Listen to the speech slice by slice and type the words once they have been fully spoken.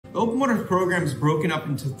The open water program is broken up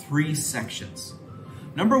into 3 sections.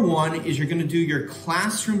 Number 1 is you're going to do your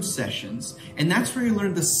classroom sessions, and that's where you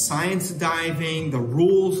learn the science of diving, the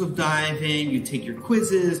rules of diving, you take your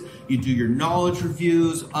quizzes, you do your knowledge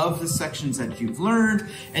reviews of the sections that you've learned,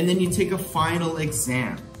 and then you take a final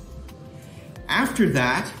exam. After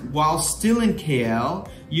that, while still in KL,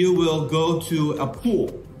 you will go to a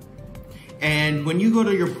pool. And when you go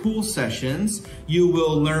to your pool sessions, you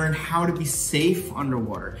will learn how to be safe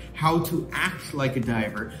underwater, how to act like a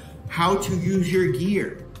diver, how to use your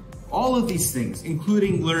gear. All of these things,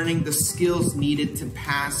 including learning the skills needed to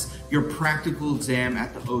pass your practical exam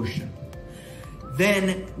at the ocean.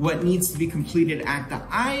 Then what needs to be completed at the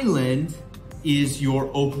island is your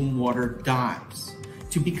open water dives.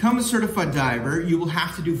 To become a certified diver, you will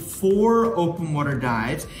have to do 4 open water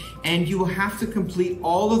dives, and you will have to complete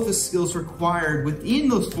all of the skills required within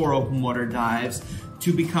those 4 open water dives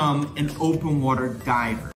to become an open water diver.